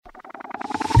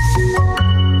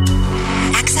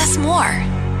us more.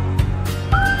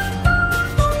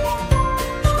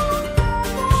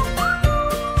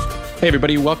 Hey,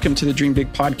 everybody. Welcome to the Dream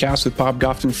Big podcast with Bob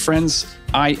Goff and friends.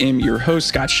 I am your host,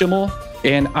 Scott Schimmel,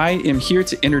 and I am here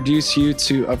to introduce you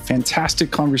to a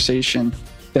fantastic conversation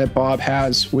that Bob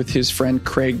has with his friend,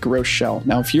 Craig Groeschel.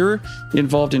 Now, if you're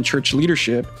involved in church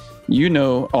leadership, you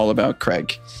know all about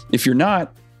Craig. If you're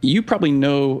not, you probably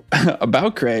know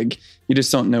about Craig. You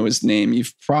just don't know his name.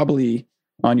 You've probably,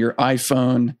 on your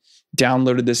iPhone,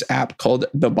 downloaded this app called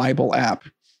the Bible app.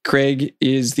 Craig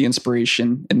is the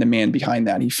inspiration and the man behind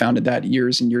that. He founded that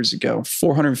years and years ago,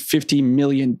 450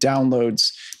 million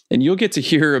downloads. And you'll get to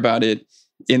hear about it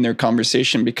in their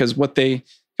conversation, because what they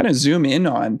kind of zoom in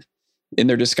on in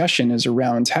their discussion is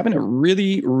around having a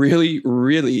really, really,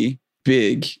 really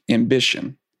big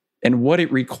ambition and what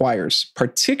it requires,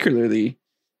 particularly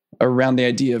around the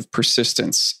idea of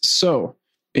persistence. So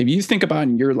if you think about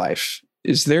in your life,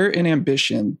 is there an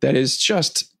ambition that is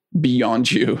just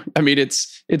beyond you? I mean,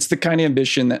 it's the kind of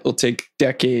ambition that will take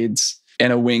decades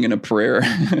and a wing and a prayer.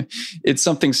 It's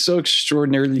something so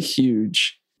extraordinarily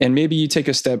huge. And maybe you take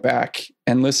a step back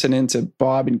and listen into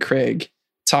Bob and Craig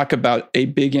talk about a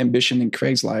big ambition in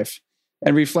Craig's life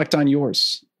and reflect on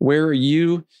yours. Where are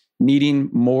you needing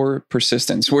more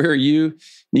persistence? Where are you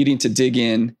needing to dig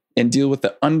in and deal with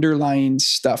the underlying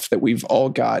stuff that we've all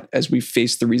got as we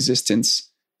face the resistance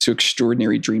to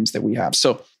extraordinary dreams that we have?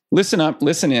 So listen up,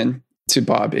 listen in to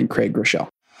Bob and Craig Groeschel.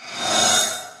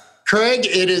 Craig,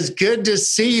 it is good to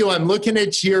see you. I'm looking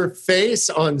at your face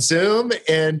on Zoom,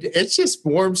 and it just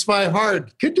warms my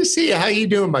heart. Good to see you. How you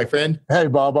doing, my friend? Hey,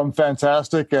 Bob, I'm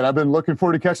fantastic, and I've been looking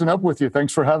forward to catching up with you.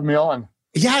 Thanks for having me on.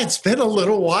 Yeah, it's been a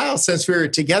little while since we were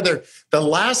together. The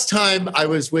last time I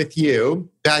was with you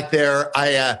back there,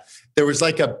 there was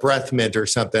like a breath mint or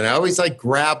something. I always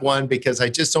grab one because I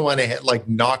just don't want to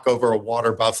knock over a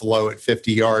water buffalo at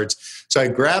 50 yards. So I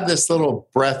grabbed this little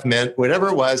breath mint, whatever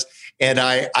it was, and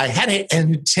I had it,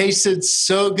 and it tasted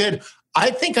so good. I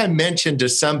think I mentioned to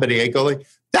somebody, I go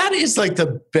that is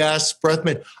the best breath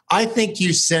mint. I think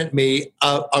you sent me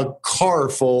a car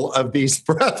full of these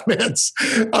breath mints.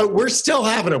 We're still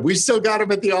having them. We still got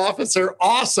them at the office. They're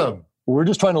awesome. We're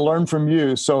just trying to learn from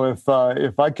you. So if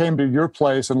I came to your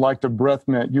place and liked a breath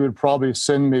mint, you would probably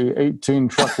send me 18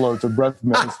 truckloads of breath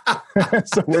mints.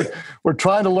 So we're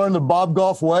trying to learn the Bob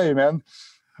Goff way, man.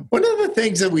 One of the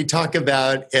things that we talk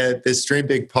about at this Dream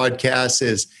Big podcast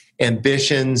is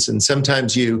ambitions, and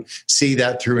sometimes you see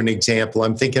that through an example.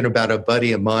 I'm thinking about a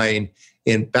buddy of mine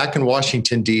back in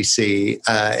Washington, D.C.,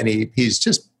 and he's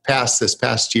just passed this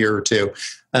past year or two.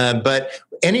 But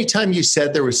anytime you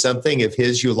said there was something of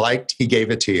his you liked, he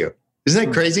gave it to you. Isn't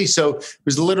that crazy? So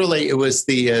it was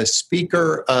the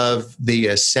Speaker of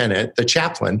the Senate, the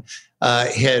chaplain,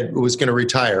 was going to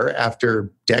retire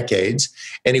after decades.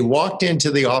 And he walked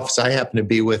into the office. I happened to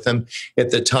be with him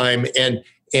at the time.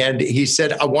 And he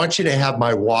said, I want you to have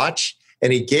my watch.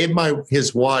 And he gave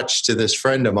his watch to this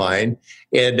friend of mine.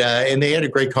 And they had a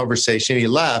great conversation. He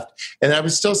left. And I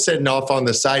was still sitting off on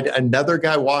the side. Another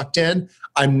guy walked in.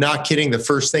 I'm not kidding. The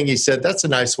first thing he said, that's a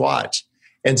nice watch.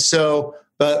 And so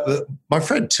but my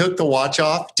friend took the watch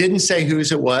off, didn't say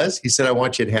whose it was. He said, I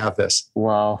want you to have this.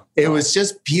 Wow. It was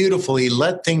just beautiful. He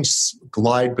let things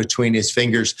glide between his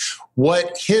fingers.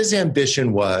 What his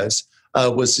ambition was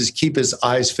to keep his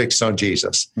eyes fixed on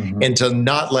Jesus and to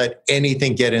not let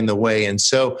anything get in the way. And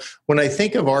so when I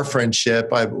think of our friendship,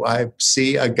 I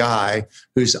see a guy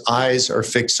whose eyes are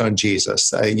fixed on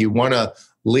Jesus. You want to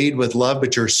lead with love,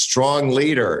 but you're a strong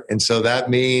leader. And so that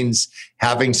means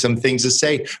having some things to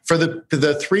say. For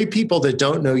the three people that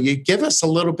don't know you, give us a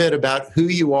little bit about who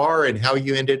you are and how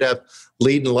you ended up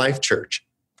leading Life Church.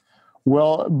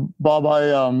 Well, Bob,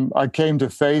 I came to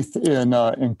faith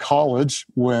in college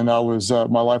when I was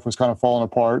my life was kind of falling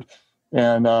apart,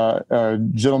 and a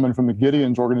gentleman from the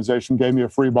Gideon's organization gave me a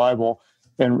free Bible,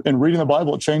 and reading the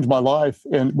Bible, it changed my life,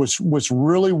 and was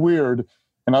really weird.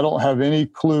 And I don't have any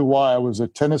clue why. I was a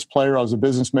tennis player. I was a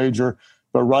business major.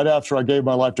 But right after I gave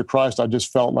my life to Christ, I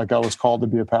just felt like I was called to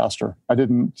be a pastor. I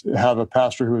didn't have a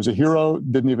pastor who was a hero,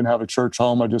 didn't even have a church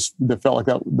home. I just felt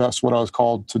like that's what I was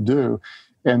called to do.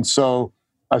 And so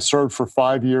I served for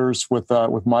 5 years with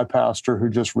my pastor, who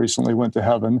just recently went to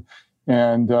heaven.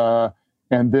 And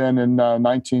then in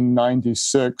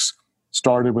 1996,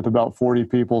 started with about 40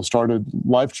 people, started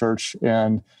Life Church.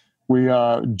 And we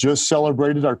just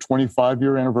celebrated our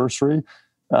 25-year anniversary,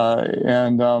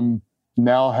 and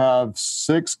now have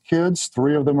 6 kids.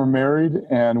 3 of them are married,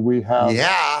 and we have.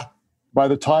 Yeah. By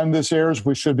the time this airs,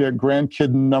 we should be at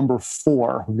grandkid number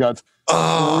 4. We've got 3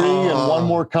 and 1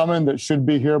 more coming that should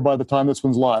be here by the time this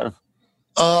one's live.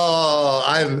 Oh,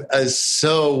 I'm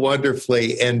so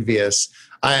wonderfully envious.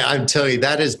 I'm telling you,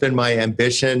 that has been my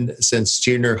ambition since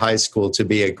junior high school, to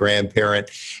be a grandparent.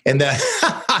 And that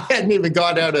I hadn't even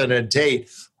gone out on a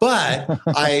date, but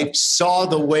I saw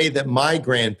the way that my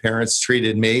grandparents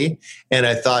treated me, and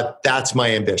I thought, that's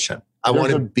my ambition. I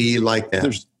want to be like them.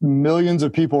 There's millions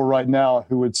of people right now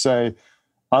who would say,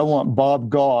 I want Bob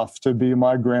Goff to be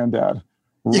my granddad.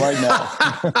 Right now.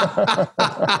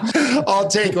 I'll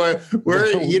take one.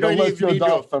 You don't even need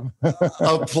to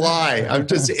apply. I'm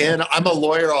a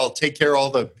lawyer. I'll take care of all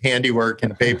the handiwork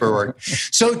and paperwork.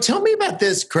 So tell me about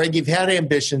this, Craig. You've had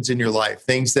ambitions in your life,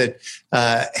 things that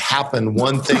happen.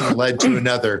 One thing led to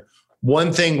another.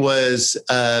 One thing was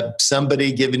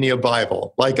somebody giving you a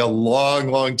Bible, like a long,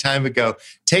 long time ago.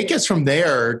 Take us from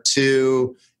there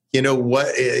to,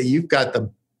 what you've got the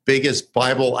biggest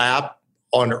Bible app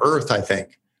on earth, I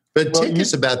think. But take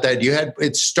us about that.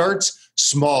 It starts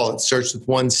small. It starts with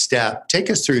one step. Take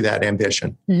us through that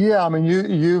ambition. Yeah, I mean,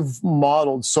 you've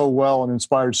modeled so well and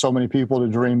inspired so many people to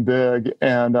dream big.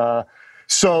 And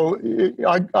so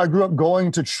I grew up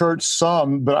going to church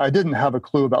some, but I didn't have a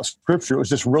clue about Scripture. It was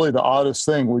just really the oddest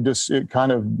thing. It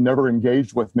kind of never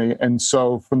engaged with me. And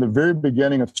so from the very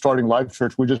beginning of starting Life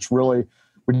Church, we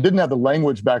didn't have the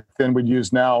language back then we'd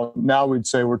use now. Now we'd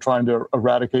say we're trying to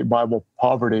eradicate Bible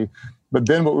poverty. But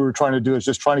then what we were trying to do is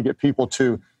just trying to get people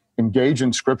to engage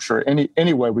in Scripture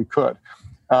any way we could.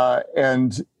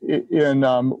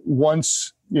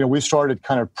 Once, we started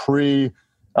kind of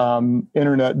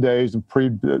pre-internet days and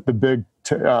the big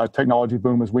technology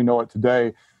boom as we know it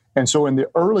today. And so in the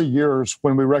early years,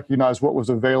 when we recognized what was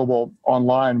available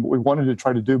online, what we wanted to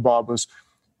try to do, Bob, was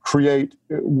create,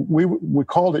 we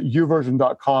called it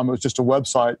YouVersion.com. It was just a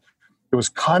website. It was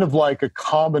kind of like a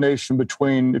combination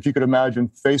between, if you could imagine,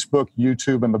 Facebook,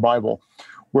 YouTube, and the Bible,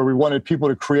 where we wanted people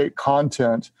to create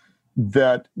content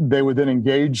that they would then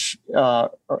engage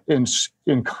in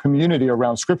community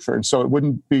around Scripture. And so it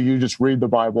wouldn't be you just read the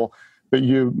Bible, but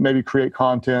you maybe create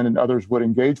content and others would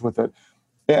engage with it.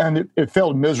 And it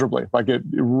failed miserably. Like it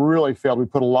really failed. We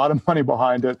put a lot of money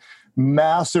behind it.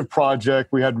 Massive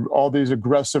project. We had all these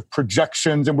aggressive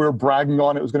projections and we were bragging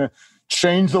on it. It was going to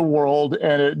change the world.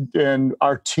 And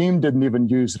our team didn't even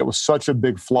use it. It was such a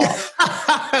big flop.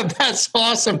 That's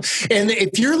awesome. And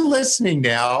if you're listening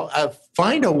now,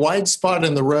 find a wide spot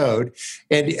in the road.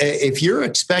 And if you're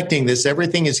expecting this,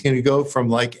 everything is going to go from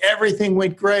like everything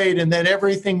went great and then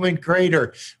everything went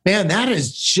greater. Man, that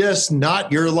is just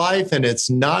not your life and it's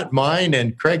not mine.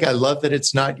 And Craig, I love that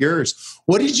it's not yours.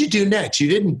 What did you do next? You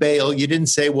didn't bail. You didn't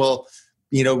say, well,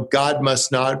 God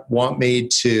must not want me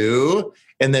to,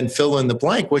 and then fill in the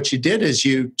blank. What you did is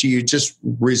you just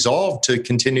resolved to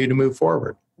continue to move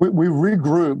forward. We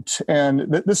regrouped,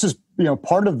 and this is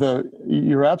part of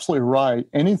you're absolutely right.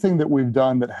 Anything that we've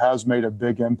done that has made a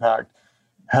big impact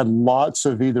had lots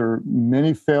of either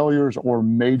mini failures or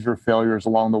major failures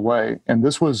along the way. And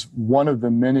this was one of the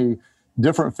many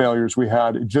different failures we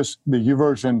had. Just the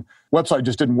YouVersion website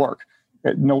just didn't work.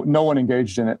 No one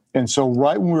engaged in it. And so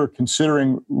right when we were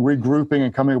considering regrouping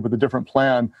and coming up with a different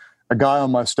plan, a guy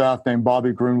on my staff named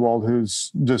Bobby Grunwald,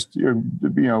 who's just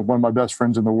one of my best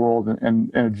friends in the world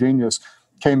and a genius,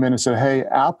 came in and said, "Hey,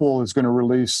 Apple is going to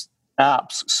release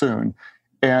apps soon."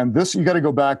 And this, you got to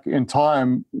go back in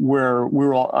time where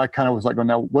I kind of was like,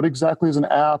 now what exactly is an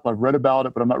app? I've read about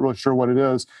it, but I'm not really sure what it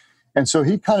is. And so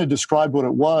he kind of described what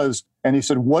it was. And he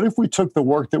said, what if we took the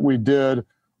work that we did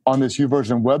on this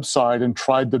YouVersion website and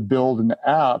tried to build an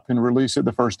app and release it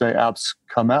the first day apps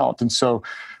come out? And so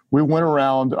we went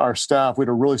around our staff. We had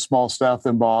a really small staff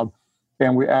then, Bob,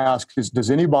 and we asked, does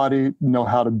anybody know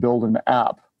how to build an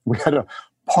app? We had a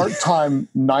part-time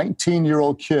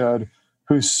 19-year-old kid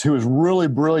who was really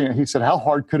brilliant. He said, how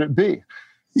hard could it be?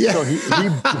 Yeah. So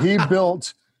he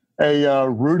built a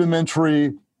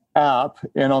rudimentary app,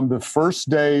 and on the first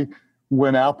day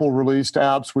when Apple released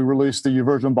apps, we released the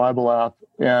YouVersion Bible app,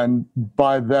 and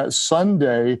by that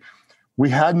Sunday, we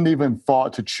hadn't even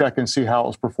thought to check and see how it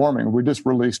was performing. We just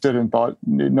released it and thought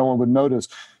no one would notice.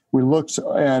 We looked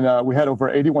and we had over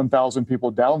 81,000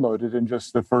 people downloaded in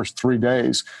just the first 3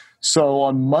 days. So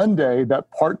on Monday, that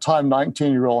part-time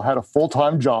 19-year-old had a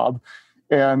full-time job,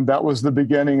 and that was the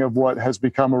beginning of what has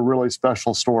become a really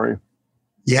special story.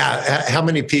 Yeah. How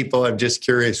many people, I'm just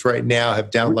curious right now, have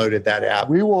downloaded that app?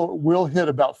 We'll hit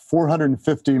about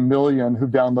 450 million who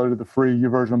downloaded the free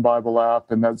YouVersion Bible app,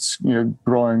 and that's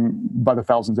growing by the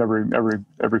thousands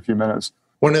every few minutes.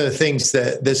 One of the things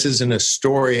that this isn't a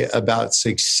story about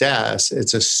success,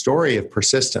 it's a story of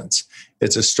persistence.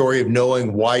 It's a story of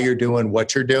knowing why you're doing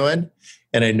what you're doing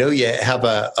And I know you have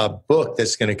a book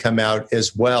that's going to come out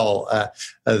as well,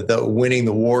 the Winning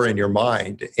the War in Your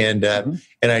Mind. And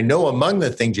and I know among the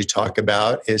things you talk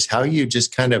about is how you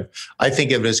just kind of, I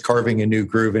think of it as carving a new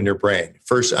groove in your brain.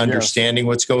 First, understanding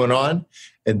what's going on,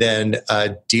 and then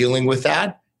dealing with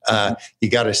that. You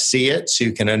got to see it so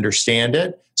you can understand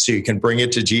it, so you can bring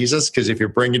it to Jesus. Because if you're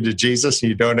bringing it to Jesus and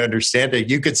you don't understand it,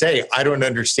 you could say, I don't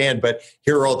understand, but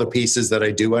here are all the pieces that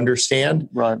I do understand.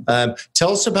 Right.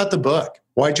 Tell us about the book.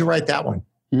 Why'd you write that one?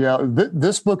 Yeah,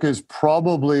 this book is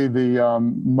probably the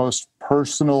most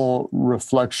personal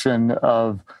reflection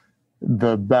of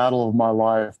the battle of my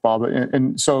life, Bob.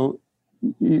 And so,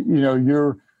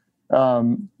 your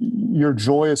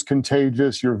joy is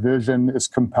contagious. Your vision is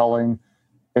compelling.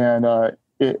 And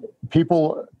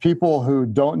people who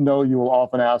don't know you will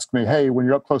often ask me, hey, when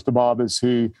you're up close to Bob, is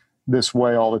he this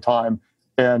way all the time?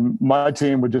 And my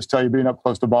team would just tell you being up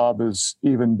close to Bob is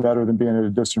even better than being at a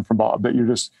distance from Bob, that you're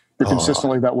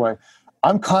consistently that way.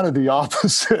 I'm kind of the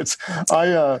opposite.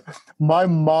 My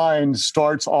mind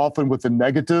starts often with the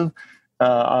negative. I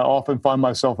often find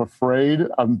myself afraid.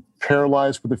 I'm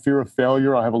paralyzed with the fear of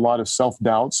failure. I have a lot of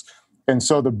self-doubts. And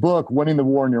so the book, Winning the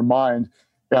War in Your Mind,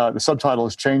 the subtitle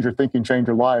is Change Your Thinking, Change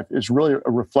Your Life, is really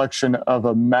a reflection of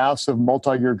a massive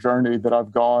multi-year journey that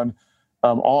I've gone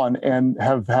on and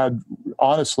have had,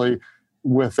 honestly,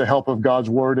 with the help of God's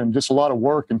Word and just a lot of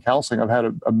work and counseling, I've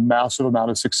had a massive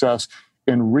amount of success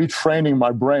in retraining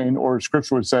my brain, or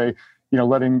Scripture would say,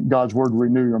 letting God's Word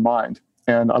renew your mind.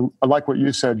 And I like what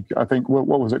you said. I think, what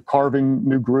was it? Carving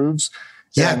new grooves.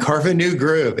 Yeah, carve a new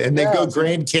groove, and then go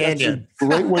Grand Canyon. That's a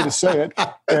great way to say it.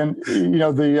 And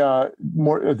the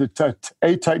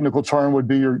technical term would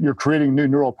be you're creating new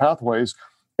neural pathways.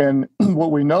 And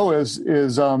what we know is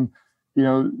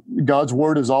God's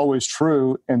Word is always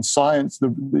true, and science,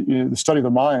 the study of the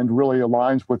mind, really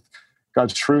aligns with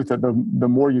God's truth. That the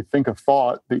more you think a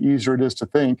thought, the easier it is to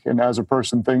think, and as a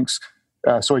person thinks,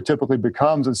 so he typically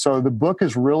becomes. And so the book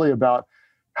is really about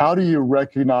how do you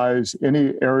recognize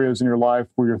any areas in your life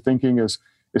where your thinking is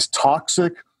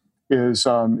toxic, is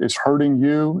hurting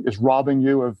you, is robbing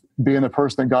you of being the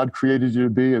person that God created you to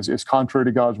be, is contrary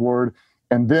to God's Word.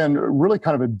 And then really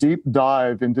kind of a deep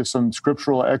dive into some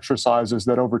scriptural exercises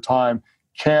that over time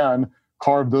can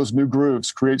carve those new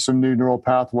grooves, create some new neural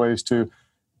pathways to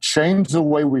change the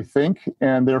way we think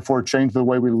and therefore change the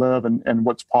way we live and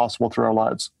what's possible through our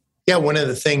lives. Yeah, one of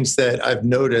the things that I've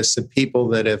noticed of people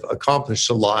that have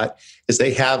accomplished a lot is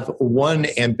they have one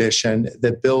ambition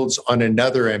that builds on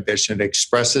another ambition,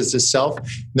 expresses itself, and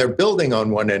they're building on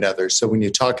one another. So when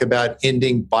you talk about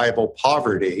ending Bible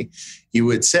poverty, you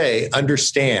would say,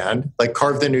 understand, like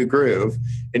carve the new groove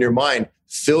in your mind,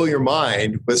 fill your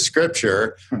mind with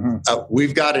Scripture.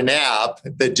 We've got an app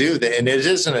that do that. And it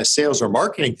isn't a sales or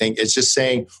marketing thing. It's just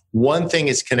saying one thing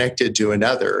is connected to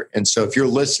another. And so if you're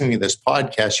listening to this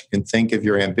podcast, you can think of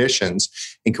your ambitions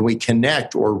and can we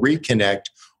connect or reconnect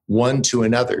one to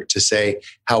another to say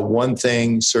how one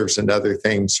thing serves another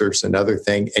thing,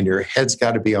 and your head's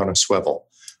got to be on a swivel.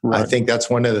 Right. I think that's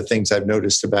one of the things I've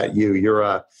noticed about you. You're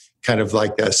a kind of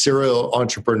like a serial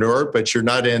entrepreneur, but you're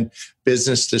not in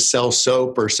business to sell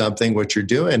soap or something. What you're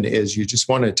doing is you just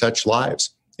want to touch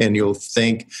lives, and you'll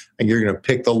think and you're going to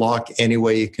pick the lock any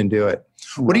way you can do it.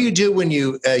 What do you do when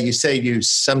you say you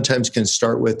sometimes can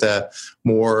start with a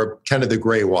more kind of the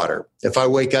gray water? If I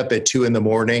wake up at 2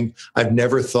 a.m, I've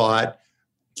never thought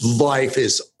life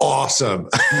is awesome.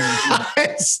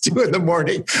 It's 2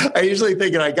 a.m. I usually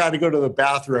thinking I got to go to the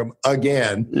bathroom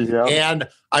again. Yep. And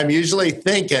I'm usually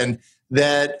thinking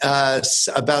that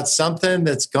about something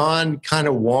that's gone kind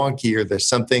of wonky, or there's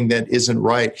something that isn't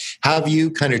right. How have you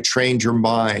kind of trained your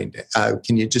mind?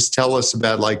 Can you just tell us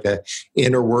about like the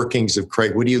inner workings of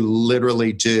Craig? What do you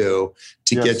literally do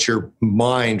to get your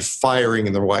mind firing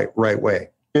in the right way?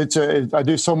 I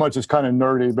do so much. It's kind of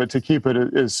nerdy, but to keep it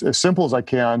as simple as I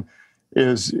can,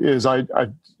 is I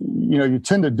you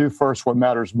tend to do first what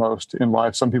matters most in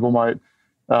life. Some people might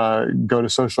go to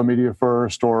social media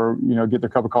first, or get their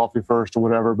cup of coffee first, or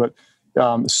whatever. But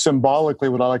symbolically,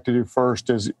 what I like to do first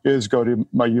is go to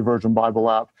my YouVersion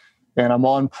Bible app, and I'm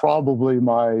on probably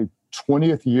my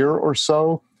 20th year or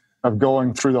so of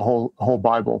going through the whole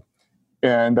Bible.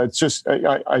 And that's just,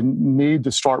 I need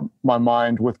to start my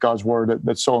mind with God's Word.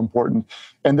 That's so important.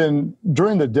 And then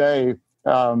during the day,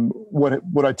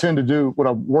 what I tend to do, what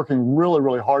I'm working really,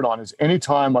 really hard on, is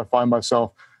anytime I find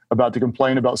myself about to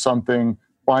complain about something,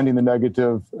 finding the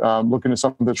negative, looking at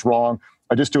something that's wrong,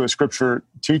 I just do what Scripture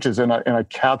teaches, and I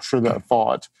capture that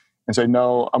thought and say,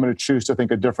 no, I'm going to choose to think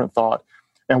a different thought.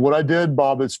 And what I did,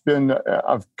 Bob,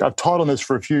 I've taught on this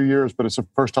for a few years, but it's the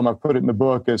first time I've put it in the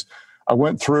book, is I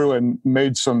went through and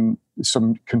made some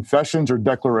confessions or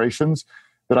declarations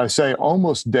that I say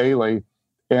almost daily.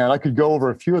 And I could go over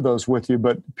a few of those with you,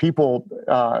 but people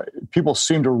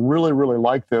seem to really, really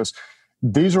like this.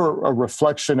 These are a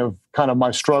reflection of kind of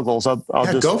my struggles. I'll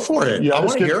just go for it. I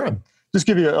want to hear them. Just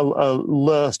give you a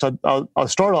list. I'll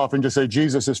start off and just say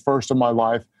Jesus is first in my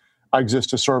life. I exist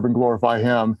to serve and glorify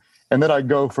him. And then I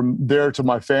go from there to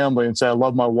my family and say, I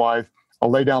love my wife. I'll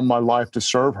lay down my life to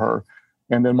serve her.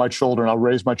 And then my children, I'll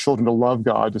raise my children to love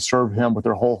God, to serve him with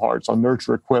their whole hearts. I'll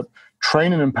nurture, equip,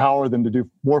 train, and empower them to do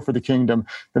more for the kingdom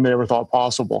than they ever thought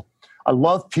possible. I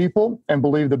love people and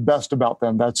believe the best about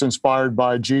them. That's inspired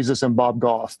by Jesus and Bob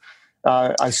Goff.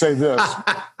 I say this,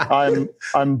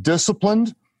 I'm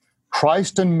disciplined.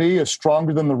 Christ in me is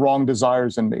stronger than the wrong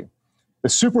desires in me.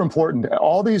 It's super important.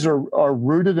 All these are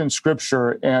rooted in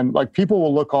Scripture, and like people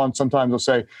will look on sometimes, they'll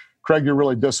say, Craig, you're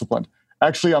really disciplined.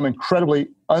 Actually, I'm incredibly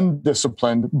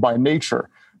undisciplined by nature.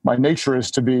 My nature is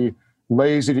to be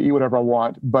lazy, to eat whatever I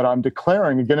want, but I'm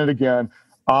declaring again and again,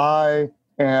 I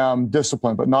am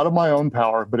disciplined, but not of my own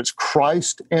power, but it's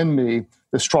Christ in me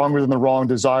that's stronger than the wrong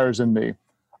desires in me.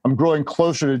 I'm growing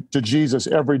closer to Jesus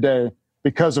every day.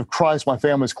 Because of Christ, my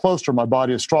family is closer, my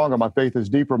body is stronger, my faith is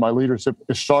deeper, my leadership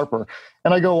is sharper.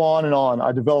 And I go on and on.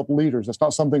 I develop leaders. It's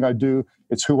not something I do,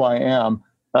 it's who I am.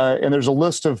 And there's a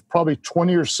list of probably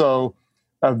 20 or so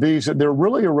of these. They're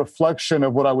really a reflection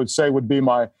of what I would say would be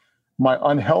my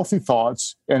unhealthy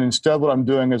thoughts. And instead what I'm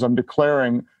doing is I'm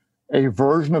declaring a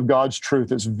version of God's truth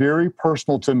that's very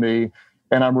personal to me,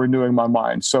 and I'm renewing my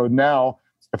mind. So now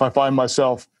if I find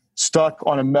myself stuck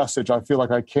on a message, I feel like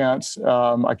I can't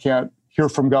hear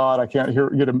from God. I can't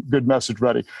get a good message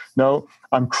ready. No,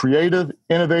 I'm creative,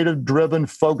 innovative, driven,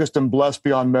 focused, and blessed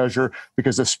beyond measure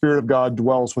because the Spirit of God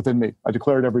dwells within me. I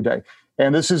declare it every day.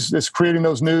 And this is creating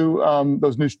those new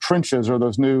trenches or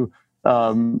those new,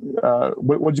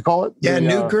 what'd you call it? Yeah,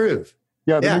 new groove.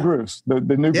 Yeah, the new grooves, the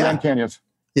new Grand Canyons.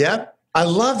 Yeah. I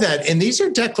love that. And these are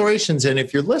declarations. And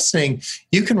if you're listening,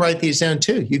 you can write these down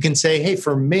too. You can say, hey,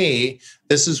 for me,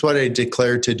 this is what I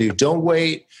declare to do. Don't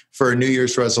wait for New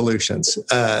Year's resolutions.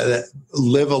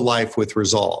 Live a life with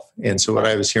resolve. And so what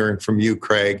I was hearing from you,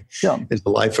 Craig, is a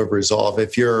life of resolve.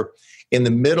 If you're in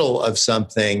the middle of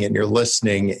something and you're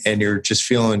listening and you're just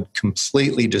feeling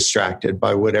completely distracted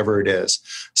by whatever it is,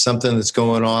 something that's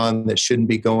going on that shouldn't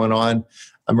be going on,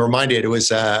 I'm reminded it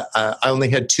was, I only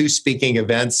had 2 speaking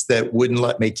events that wouldn't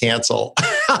let me cancel.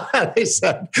 They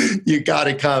said, you got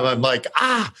to come. I'm like,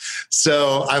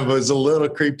 So I was a little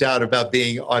creeped out about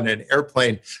being on an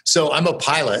airplane. So I'm a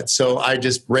pilot. So I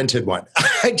just rented one.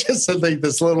 I just had like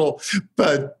this little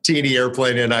teeny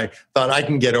airplane, and I thought I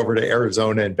can get over to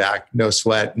Arizona and back, no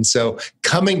sweat. And so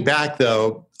coming back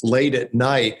though, late at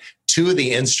night, 2 of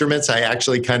the instruments I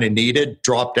actually kind of needed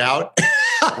dropped out.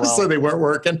 Wow. So they weren't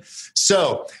working.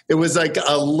 So it was like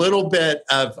a little bit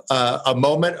of a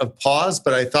moment of pause,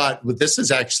 but I thought, well, this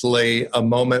is actually a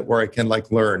moment where I can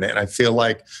like learn. And I feel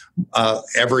like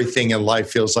everything in life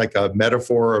feels like a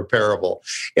metaphor or a parable.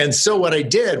 And so what I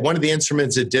did, one of the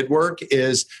instruments that did work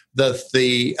is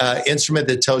the instrument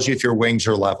that tells you if your wings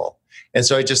are level. And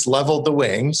so I just leveled the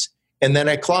wings and then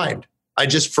I climbed. I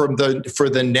just, for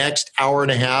the next hour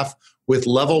and a half, with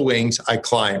level wings, I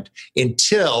climbed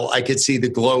until I could see the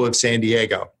glow of San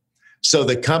Diego. So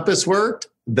the compass worked,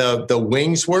 the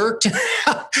wings worked,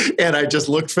 and I just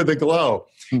looked for the glow.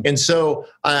 And so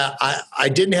I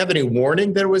didn't have any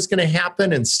warning that it was going to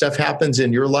happen, and stuff happens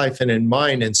in your life and in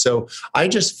mine. And so I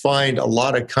just find a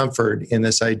lot of comfort in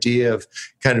this idea of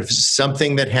kind of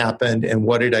something that happened and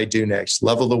what did I do next?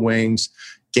 Level the wings,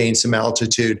 gain some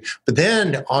altitude. But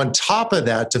then on top of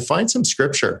that, to find some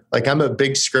scripture. Like I'm a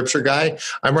big scripture guy.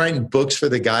 I'm writing books for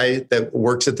the guy that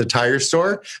works at the tire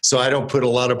store. So I don't put a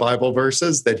lot of Bible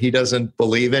verses that he doesn't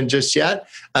believe in just yet.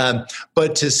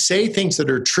 But to say things that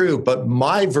are true, but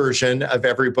my version of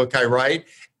every book I write,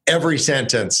 every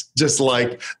sentence just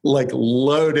like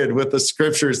loaded with the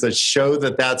scriptures that show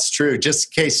that that's true,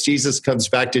 just in case Jesus comes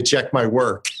back to check my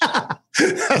work.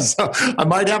 So I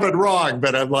might have it wrong,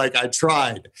 but I'm like, I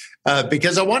tried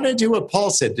because I want to do what Paul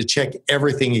said, to check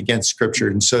everything against scripture.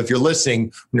 And so if you're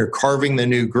listening, when you're carving the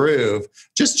new groove,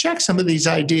 just check some of these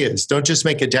ideas. Don't just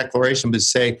make a declaration, but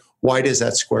say, why does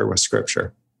that square with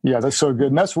scripture? Yeah, that's so good.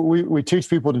 And that's what we teach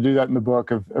people to do that in the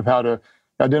book of how to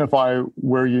identify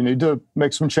where you need to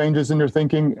make some changes in your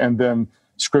thinking, and then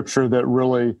scripture that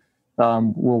really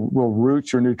will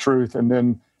root your new truth, and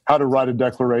then how to write a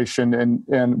declaration.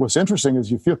 And what's interesting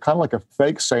is you feel kind of like a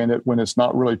fake saying it when it's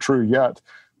not really true yet.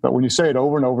 But when you say it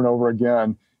over and over and over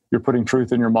again, you're putting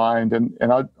truth in your mind. And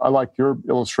I like your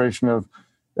illustration of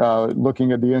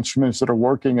looking at the instruments that are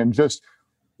working and just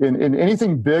in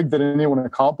anything big that anyone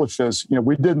accomplishes,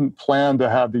 we didn't plan to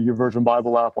have the YouVersion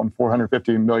Bible app on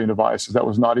 450 million devices. That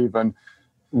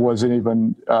wasn't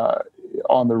even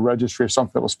on the registry of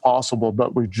something that was possible,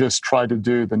 but we just tried to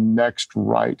do the next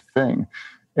right thing.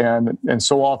 And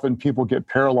so often people get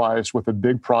paralyzed with a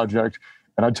big project,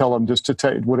 and I tell them just to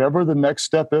take whatever the next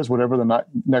step is, whatever the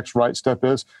next right step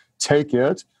is, take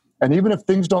it. And even if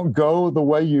things don't go the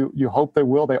way you hope they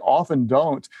will, they often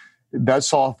don't.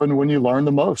 That's often when you learn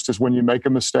the most, is when you make a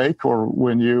mistake or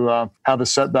when you have a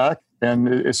setback. And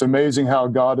it's amazing how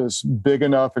God is big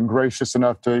enough and gracious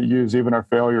enough to use even our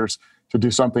failures to do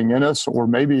something in us, or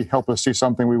maybe help us see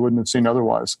something we wouldn't have seen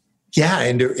otherwise. Yeah,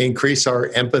 and to increase our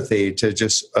empathy, to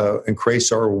just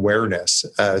increase our awareness.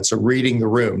 So reading the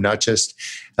room, not just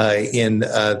in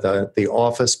the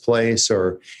office place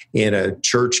or in a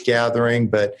church gathering,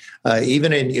 but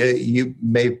even in, you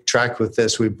may track with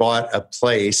this, we bought a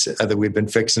place that we've been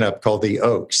fixing up called the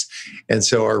Oaks. And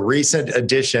so our recent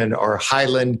addition are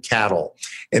Highland cattle.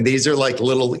 And these are like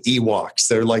little Ewoks.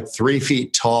 They're like 3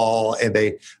 feet tall, and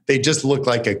they just look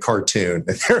like a cartoon.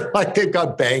 They're like, they've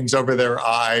got bangs over their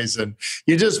eyes, and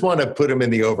you just want to put them in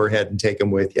the overhead and take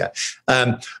them with you.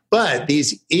 But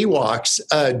these Ewoks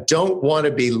don't want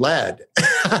to be led.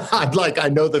 I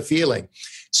know the feeling.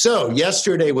 So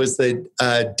yesterday was the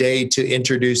day to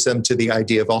introduce them to the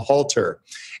idea of a halter.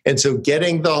 And so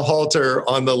getting the halter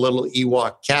on the little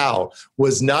Ewok cow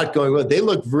was not going well. They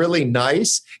look really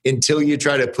nice until you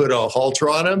try to put a halter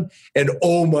on them. And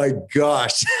oh my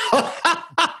gosh,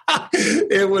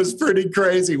 it was pretty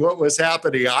crazy what was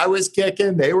happening. I was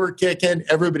kicking, they were kicking,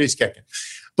 everybody's kicking.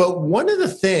 But one of the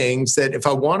things that if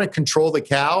I want to control the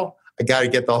cow, I got to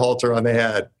get the halter on the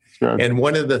head. Sure. And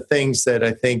one of the things that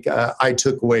I think I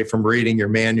took away from reading your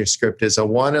manuscript is I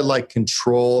want to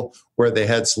control where the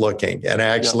head's looking, and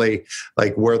actually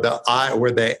where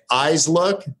the eyes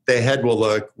look, the head will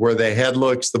look. Where the head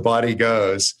looks, the body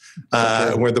goes.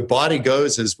 Where the body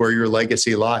goes is where your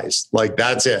legacy lies.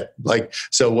 That's it.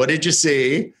 So what did you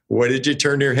see? What did you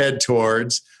turn your head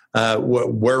towards?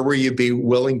 Where were you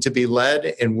willing to be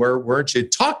led, and where weren't you?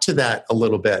 Talk to that a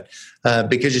little bit,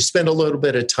 because you spend a little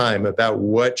bit of time about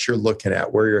what you're looking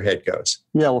at, where your head goes.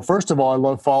 Yeah, well, first of all, I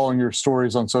love following your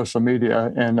stories on social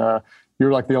media, and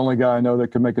you're like the only guy I know that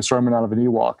can make a sermon out of an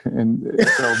Ewok, and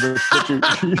so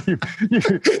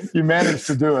you managed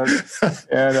to do it.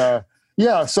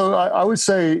 And so I would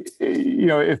say,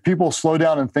 if people slow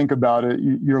down and think about it,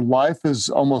 your life is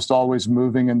almost always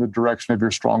moving in the direction of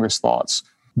your strongest thoughts.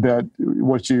 That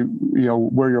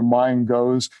where your mind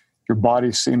goes, your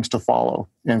body seems to follow.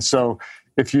 And so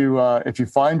if you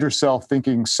find yourself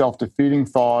thinking self-defeating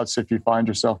thoughts, if you find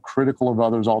yourself critical of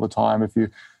others all the time, if you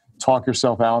talk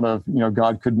yourself out of,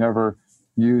 God could never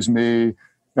use me,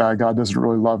 God doesn't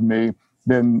really love me,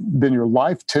 then your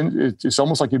life it's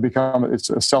almost like it's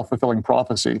a self-fulfilling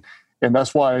prophecy. And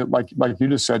that's why, like you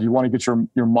just said, you want to get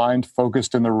your mind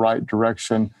focused in the right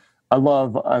direction. I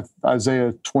love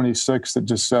Isaiah 26 that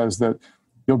just says that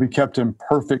you'll be kept in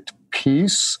perfect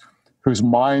peace, whose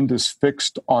mind is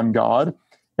fixed on God.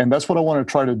 And that's what I want to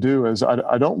try to do is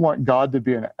I don't want God to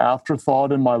be an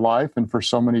afterthought in my life. And for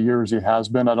so many years he has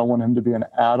been. I don't want him to be an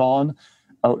add-on.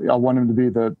 I want him to be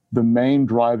the main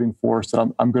driving force that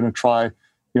I'm going to try,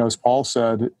 as Paul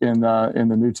said in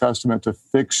the New Testament, to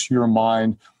fix your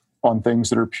mind on things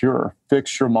that are pure.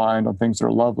 Fix your mind on things that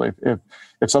are lovely. If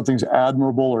something's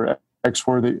admirable or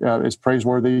is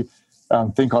praiseworthy,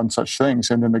 think on such things,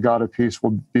 and then the God of peace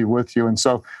will be with you. And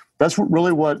so that's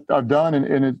really what I've done.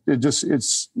 And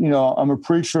it's I'm a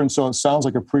preacher, and so it sounds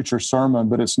like a preacher sermon,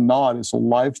 but it's not. It's a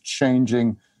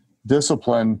life-changing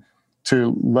discipline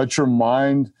to let your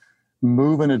mind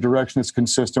move in a direction that's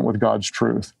consistent with God's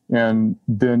truth. And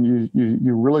then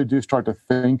you really do start to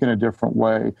think in a different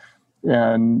way.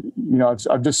 And,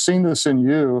 I've just seen this in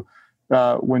you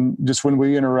when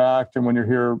we interact, and when you're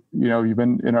here, you've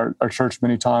been in our church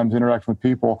many times interacting with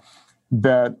people,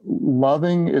 that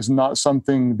loving is not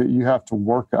something that you have to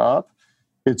work up.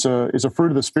 It's a fruit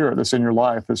of the Spirit that's in your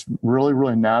life. It's really,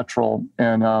 really natural.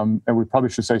 And we probably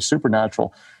should say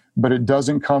supernatural, but it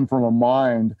doesn't come from a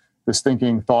mind that's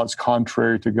thinking thoughts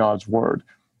contrary to God's word.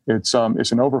 It's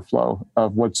an overflow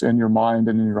of what's in your mind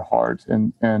and in your heart.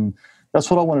 And that's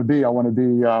what I want to be. I want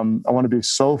to be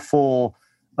so full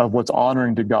of what's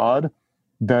honoring to God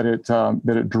that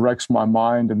it directs my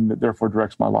mind and that therefore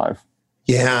directs my life.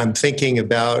 Yeah, I'm thinking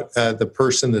about the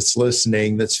person that's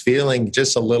listening, that's feeling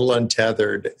just a little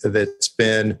untethered, that's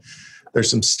been There's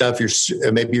some stuff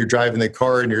maybe you're driving the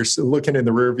car and you're looking in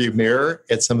the rearview mirror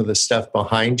at some of the stuff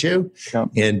behind you. Yep.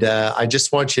 And I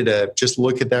just want you to just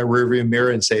look at that rearview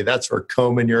mirror and say, that's for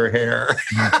combing your hair.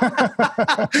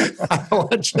 I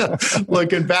don't want you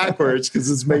looking backwards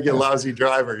because it's making a lousy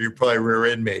driver. You're probably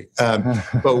rear-end me.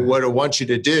 But what I want you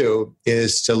to do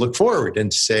is to look forward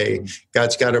and to say,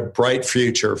 God's got a bright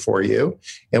future for you.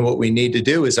 And what we need to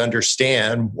do is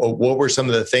understand what were some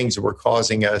of the things that were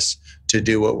causing us to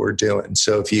do what we're doing.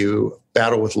 So if you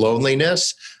battle with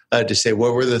loneliness, to say,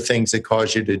 what were the things that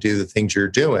caused you to do the things you're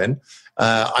doing?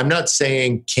 I'm not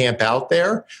saying camp out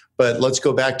there, but let's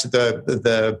go back to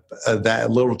that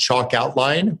little chalk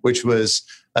outline, which was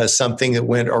something that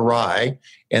went awry.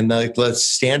 And let's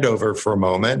stand over for a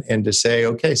moment and to say,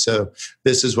 okay, so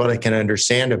this is what I can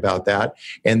understand about that.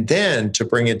 And then to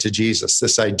bring it to Jesus,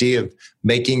 this idea of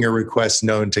making your request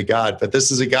known to God. But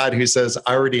this is a God who says,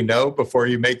 I already know before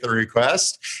you make the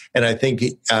request. And I think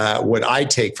what I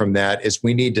take from that is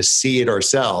we need to see it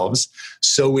ourselves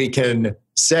so we can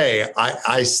say,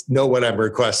 I know what I'm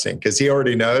requesting, because he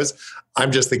already knows.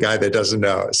 I'm just the guy that doesn't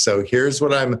know. So here's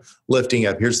what I'm lifting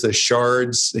up. Here's the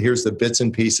shards. Here's the bits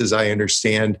and pieces I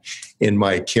understand in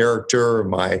my character,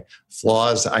 my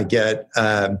flaws. I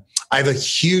have a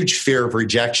huge fear of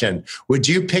rejection. Would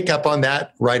you pick up on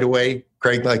that right away,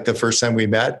 Craig, like the first time we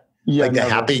met? Yeah, like the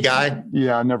happy guy?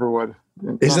 Yeah, I never would.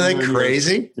 Isn't that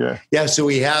crazy? Yeah. Yeah. So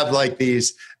we have like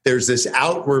there's this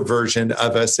outward version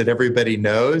of us that everybody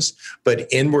knows, but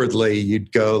inwardly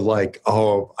you'd go like,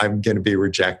 oh, I'm going to be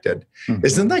rejected. Mm-hmm.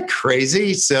 Isn't that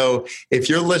crazy? So if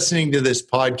you're listening to this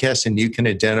podcast and you can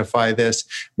identify this,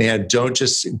 man, don't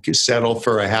just settle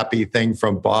for a happy thing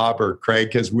from Bob or Craig,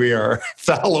 because we are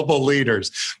fallible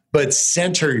leaders. But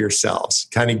center yourselves,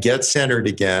 kind of get centered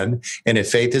again. And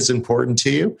if faith is important to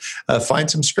you,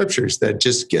 find some scriptures that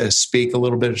just speak a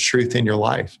little bit of truth in your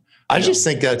life. I just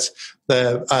think that's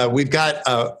we've got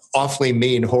an awfully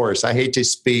mean horse. I hate to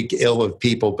speak ill of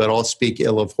people, but I'll speak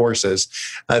ill of horses.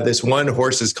 This one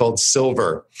horse is called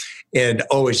Silver. And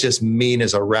it's just mean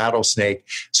as a rattlesnake.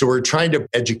 So we're trying to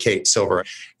educate Silver.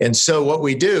 And so what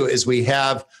we do is we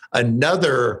have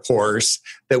another horse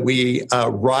that we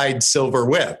ride Silver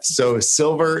with. So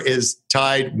Silver is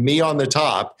tied me on the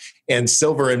top, and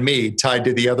Silver and me tied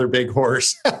to the other big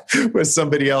horse with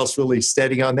somebody else really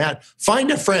steady on that. Find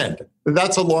a friend.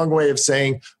 That's a long way of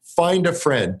saying find a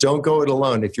friend. Don't go it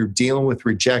alone. If you're dealing with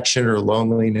rejection or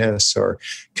loneliness or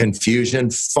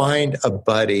confusion, find a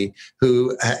buddy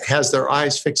who has their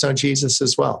eyes fixed on Jesus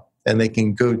as well. And they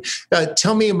can go.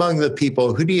 Tell me, among the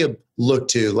people, who do you look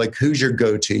to? Like, who's your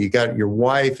go-to? You got your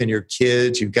wife and your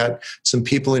kids. You've got some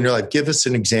people in your life. Give us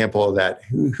an example of that.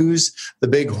 Who's the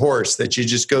big horse that you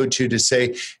just go to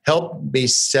say, help me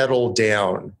settle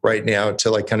down right now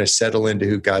to like kind of settle into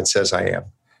who God says I am?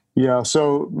 Yeah.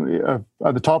 So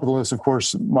at the top of the list, of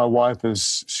course, my wife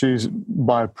she's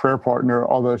my prayer partner,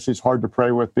 although she's hard to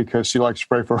pray with because she likes to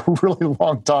pray for a really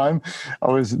long time. I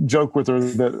always joke with her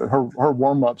that her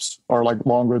warm-ups are like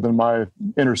longer than my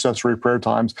intercessory prayer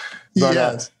times. But,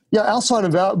 yes. Outside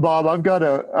of that, Bob, I've got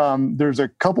there's a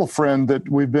couple friend that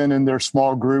we've been in their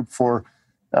small group for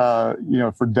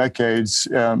decades,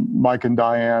 Mike and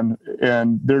Diane,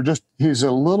 and he's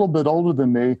a little bit older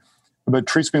than me, but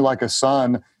treats me like a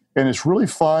son. And it's really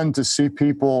fun to see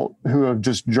people who have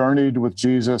just journeyed with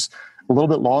Jesus a little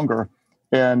bit longer.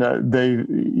 And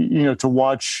to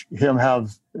watch him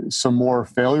have some more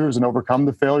failures and overcome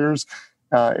the failures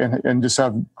and just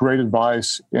have great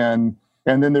advice. And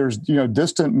then there's,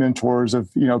 distant mentors of,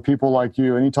 people like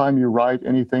you. Anytime you write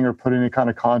anything or put any kind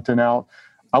of content out,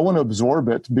 I want to absorb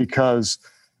it because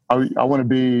I want to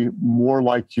be more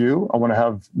like you. I want to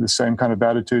have the same kind of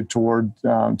attitude toward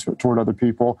other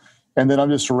people. And then I'm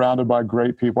just surrounded by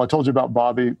great people. I told you about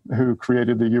Bobby, who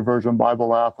created the YouVersion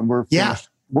Bible app, and we're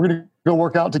going to go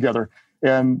work out together.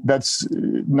 And that's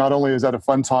not only is that a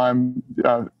fun time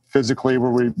physically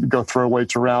where we go throw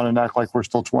weights around and act like we're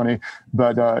still 20,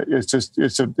 but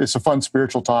it's a fun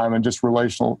spiritual time and just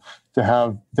relational to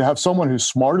have someone who's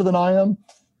smarter than I am,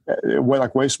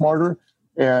 way smarter,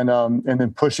 and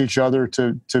then push each other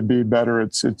to be better.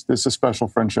 It's a special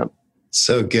friendship.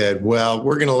 So good. Well,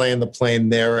 we're going to land the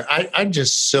plane there. I'm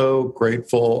just so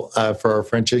grateful for our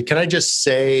friendship. Can I just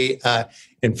say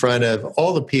in front of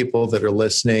all the people that are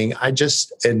listening, I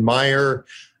just admire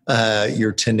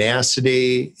your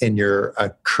tenacity and your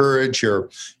courage, your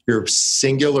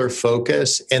singular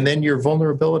focus, and then your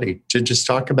vulnerability to just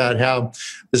talk about how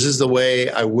this is the way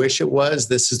I wish it was.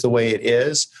 This is the way it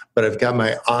is, but I've got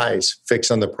my eyes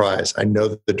fixed on the prize. I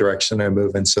know the direction I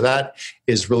move in. So that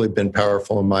has really been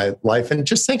powerful in my life. And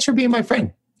just thanks for being my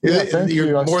friend. Yeah, thank You're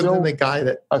you. more than the guy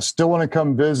that... I still want to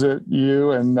come visit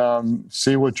you and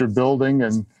see what you're building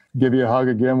and give you a hug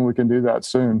again. We can do that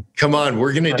soon. Come on,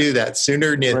 we're going to do that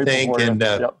sooner than you think. And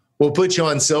we'll put you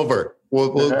on silver.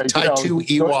 We'll tie 2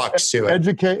 Ewoks to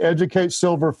it. Educate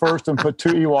Silver first and put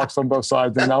 2 Ewoks on both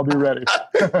sides, and I'll be ready.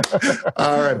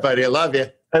 All right, buddy. I love you.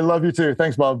 I love you too.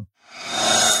 Thanks, Bob.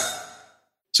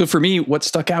 So for me, what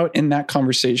stuck out in that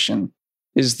conversation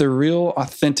is the real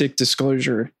authentic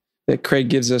disclosure that Craig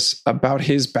gives us about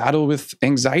his battle with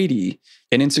anxiety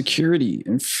and insecurity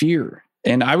and fear.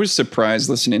 And I was surprised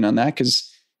listening on that because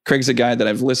Craig's a guy that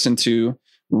I've listened to,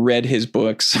 read his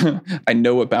books, I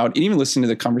know about, and even listening to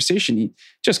the conversation, he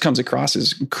just comes across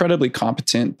as incredibly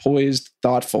competent, poised,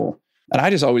 thoughtful. And I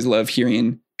just always love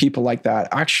hearing people like that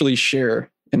actually share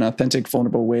in an authentic,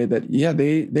 vulnerable way that, yeah,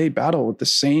 they battle with the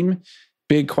same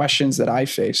big questions that I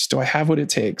face. Do I have what it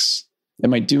takes?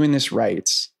 Am I doing this right?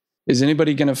 Is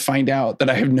anybody going to find out that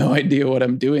I have no idea what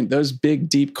I'm doing? Those big,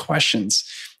 deep questions.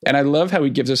 And I love how he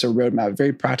gives us a roadmap, a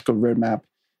very practical roadmap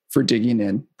for digging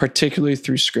in, particularly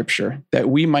through scripture, that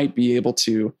we might be able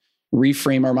to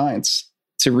reframe our minds,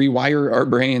 to rewire our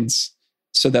brains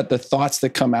so that the thoughts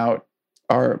that come out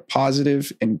are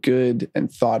positive and good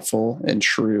and thoughtful and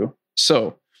true.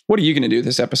 So what are you going to do with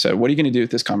this episode? What are you going to do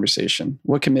with this conversation?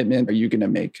 What commitment are you going to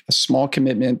make? A small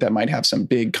commitment that might have some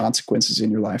big consequences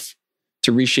in your life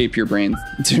to reshape your brain,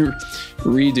 to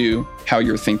redo how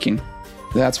you're thinking.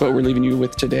 That's what we're leaving you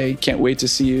with today. Can't wait to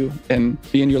see you and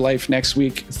be in your life next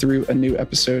week through a new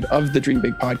episode of the Dream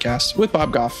Big podcast with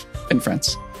Bob Goff and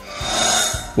friends.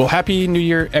 Well, Happy New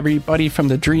Year, everybody from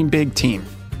the Dream Big team.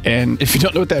 And if you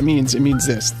don't know what that means, it means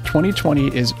this.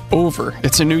 2020 is over.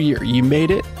 It's a new year. You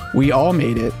made it. We all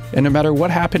made it. And no matter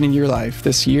what happened in your life,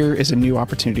 this year is a new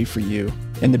opportunity for you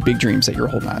and the big dreams that you're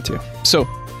holding on to. So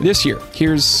this year,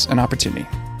 here's an opportunity.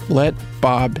 Let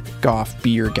Bob Goff be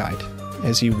your guide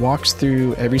as he walks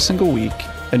through every single week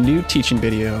a new teaching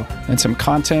video and some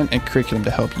content and curriculum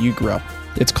to help you grow.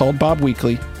 It's called Bob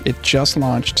Weekly. It just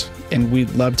launched, and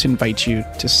we'd love to invite you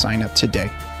to sign up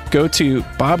today. Go to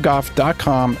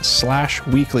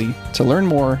bobgoff.com/weekly to learn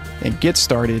more and get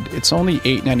started. It's only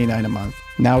 $8.99 a month.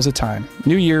 Now's the time.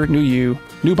 New year, new you,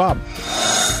 new Bob.